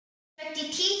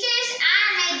Respected teachers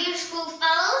and my dear school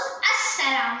fellows,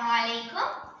 Assalamu alaikum.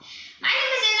 My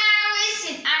name is Anaya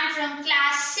and I'm from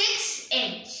class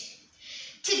 6H.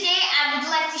 Today I would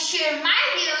like to share my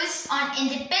views on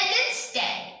Independence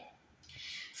Day.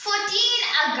 14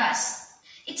 August.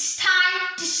 It's time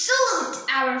to salute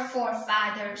our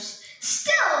forefathers.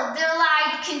 Still, their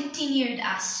light continued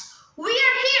us. We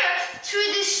are here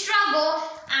through the struggle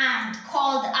and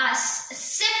called us a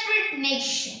separate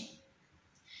nation.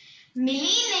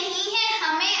 मिली नहीं है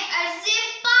हमें अर्ज़े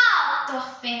पाक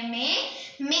तोहफे में,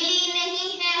 मिली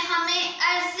नहीं है हमें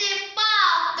अर्ज़े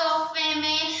पाक तोहफे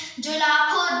में, जो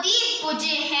लाखों दीप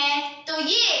बुझे हैं तो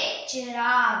ये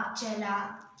चिराग जला.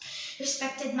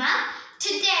 Respected ma'am,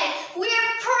 today we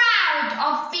are proud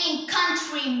of being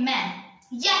countrymen,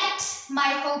 yet my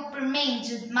hope remains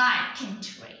with my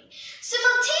country.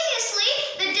 Simultaneously,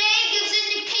 the day gives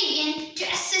an occasion to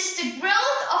assist the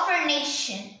growth of our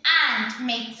nation and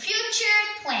make future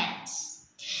plans.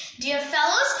 Dear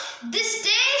fellows, this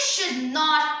day should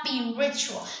not be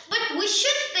ritual, but we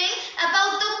should think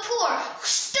about the poor who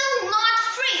still not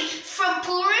free from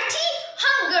poverty,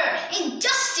 hunger,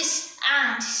 injustice,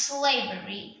 and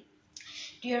slavery.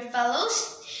 Dear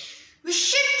fellows, we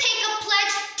should take a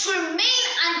pledge to remain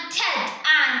undeterred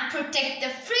and protect the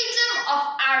freedom of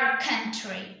our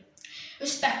country.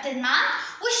 Respected ma'am,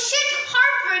 we should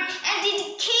hard work and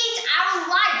dedicate our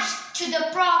lives to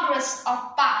the progress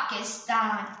of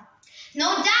Pakistan.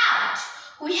 No doubt,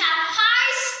 we have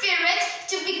high spirit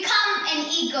to become an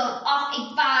eagle of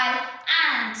Iqbal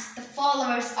and the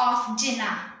followers of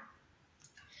Jinnah.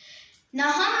 न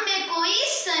हम में कोई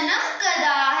सनम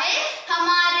कदा है,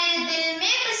 हमारे दिल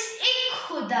में बस एक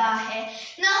खुदा है.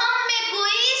 न हम में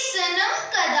कोई सनम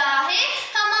कदा है,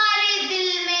 हमारे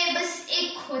दिल में बस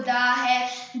एक खुदा है.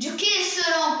 झुके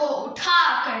सुरों को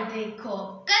उठा कर देखो,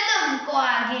 कदम को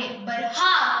आगे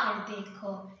बढ़ा कर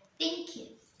देखो. Thank you.